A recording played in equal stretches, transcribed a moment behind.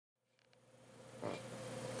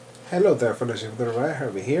Hello there, fellows of the right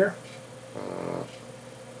over here.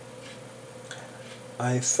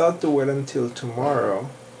 I thought to wait until tomorrow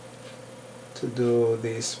to do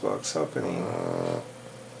this box opening,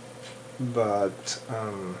 but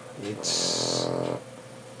it's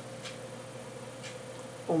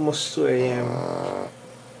almost 2 a.m.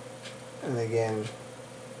 and again,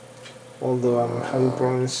 although I'm having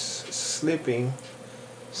problems sleeping,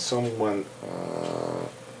 someone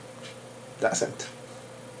doesn't.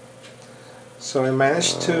 So I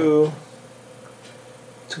managed to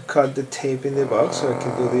cut the tape in the box so I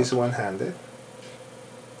can do this one-handed,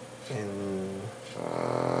 and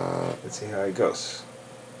let's see how it goes.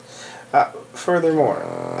 Furthermore,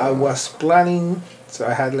 I was planning, so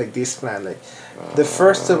I had like this plan, like the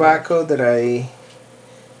first tobacco that I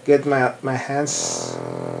get my hands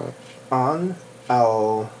on,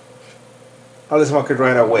 I'll smoke it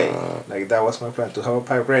right away. Like that was my plan, to have a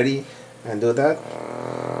pipe ready and do that.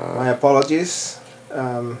 My apologies.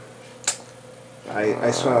 I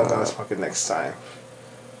swear I'll gonna smoke it next time,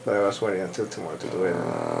 but I was waiting until tomorrow to do it.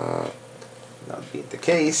 Not being the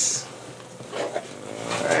case.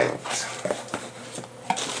 Alright.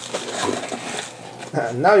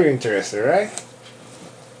 Now you're interested, right?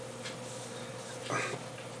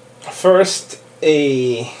 First,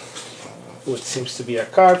 what seems to be a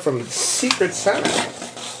card from Secret Santa.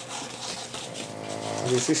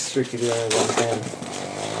 This is tricky to only one hand.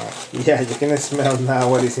 Yeah, you can smell now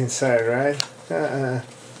what is inside, right? And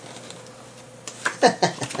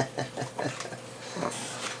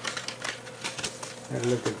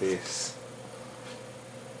look at this.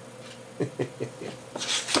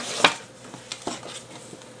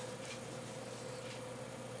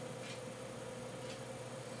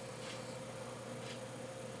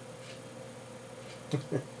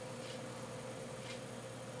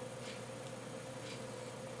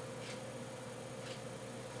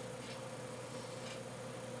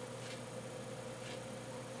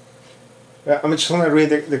 I'm just gonna read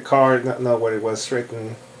the card, not what it was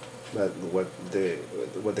written, but what the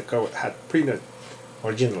card had printed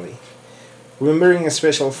originally. Remembering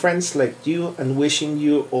special friends like you and wishing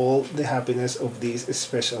you all the happiness of this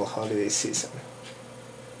special holiday season.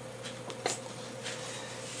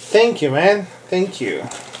 Thank you, man. Thank you.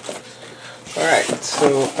 Alright,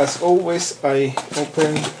 so as always, I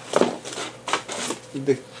open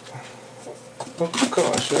the... Oh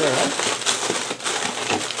gosh, alright.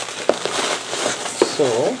 So,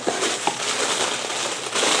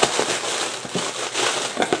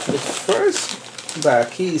 the first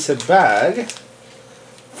baggie is a bag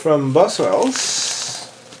from Boswell's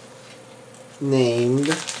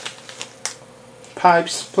named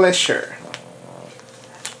Pipe's Pleasure,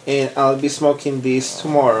 and I'll be smoking this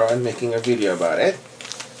tomorrow and making a video about it.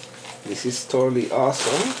 This is totally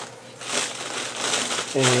awesome.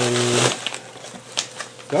 And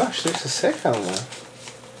gosh, there's a second one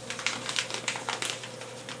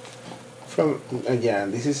from yeah,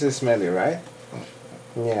 this is a smelly, right?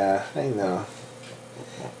 Yeah, I know.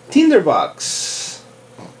 Tinderbox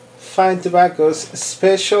Fine Tobaccos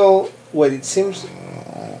Special. What it seems,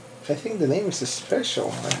 I think the name is a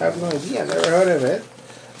special. I have no idea. Never heard of it.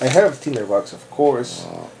 I heard of Tinderbox, of course.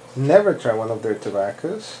 Never tried one of their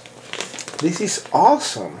tobaccos. This is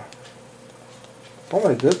awesome. Oh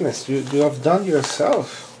my goodness, you have done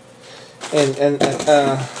yourself. And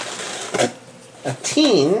a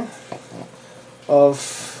tin of,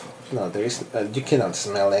 no, there is, you cannot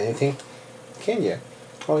smell anything, can you?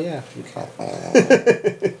 Oh yeah, you can. Oh,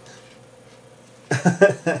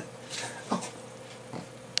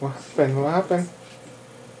 what happened? What happened?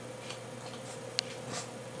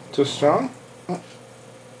 Too strong?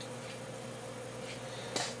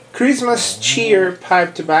 Christmas Cheer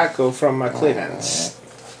Pipe Tobacco from McLennan's.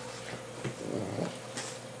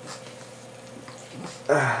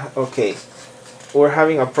 Okay, we're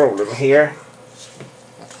having a problem here.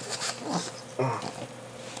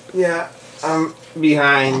 Yeah, I'm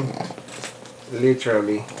behind.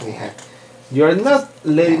 Literally behind. You're not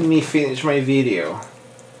letting me finish my video.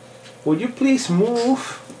 Would you please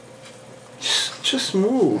move? Just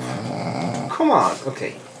move. Come on.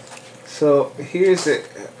 Okay. So here's it.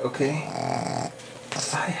 Okay.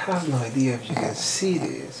 I have no idea if you can see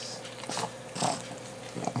this.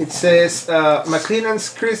 It says McLennan's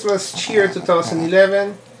Christmas Cheer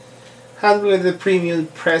 2011. Handled the premium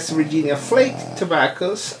pressed Virginia Flake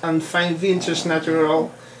tobaccos and fine vintage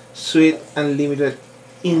natural, sweet and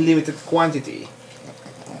in limited quantity.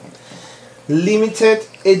 Limited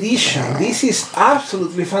edition. This is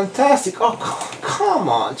absolutely fantastic. Oh, come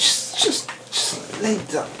on. Just lay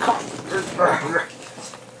down. Come on.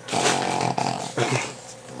 Okay.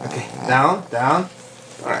 Okay. Down.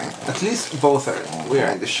 Alright, at least both we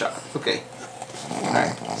are in the shot. Okay.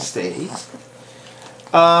 Alright, stay.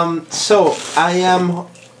 So I am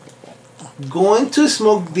going to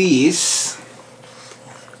smoke this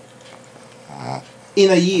in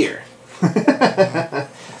a year.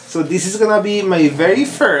 So this is gonna be my very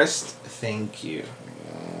first, thank you.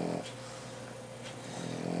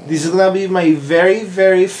 This is gonna be my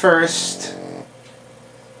very first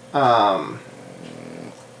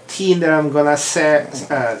teen that I'm gonna set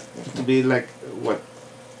to be like what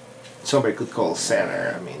somebody could call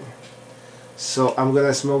cellar. I mean, so I'm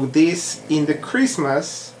gonna smoke this in the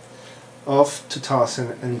Christmas of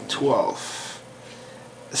 2012.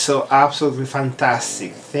 So absolutely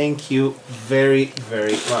fantastic. Thank you very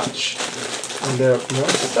much. And there are more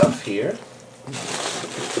stuff here.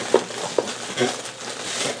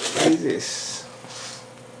 What is this?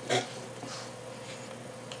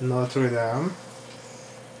 Notre Dame.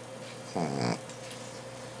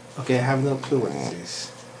 Okay, I have no clue what this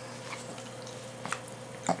is.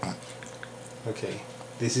 Okay,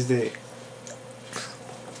 this is the...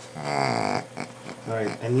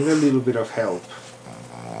 Alright, I need a little bit of help.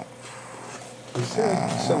 Is there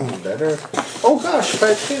something better? Oh gosh,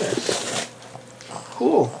 5 thinners.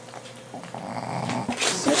 Cool.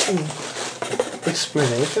 Is there any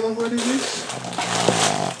explanation of what it is?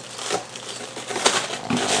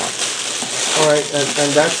 Alright,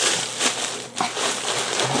 and that's... I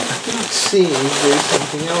cannot see if there is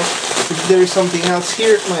something else. If there is something else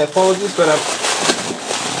here, my apologies, but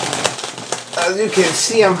as you can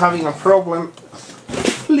see, I'm having a problem.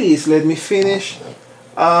 Please let me finish.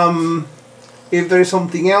 If there is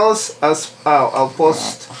something else, I'll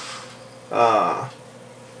post an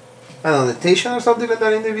annotation or something like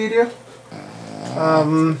that in the video.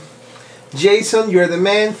 Jason, you're the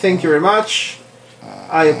man. Thank you very much.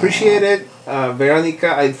 I appreciate it.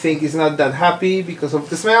 Veronica, I think, is not that happy because of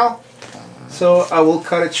the smell. So I will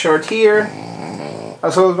cut it short here.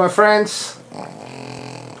 As always, my friends,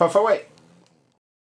 puff away.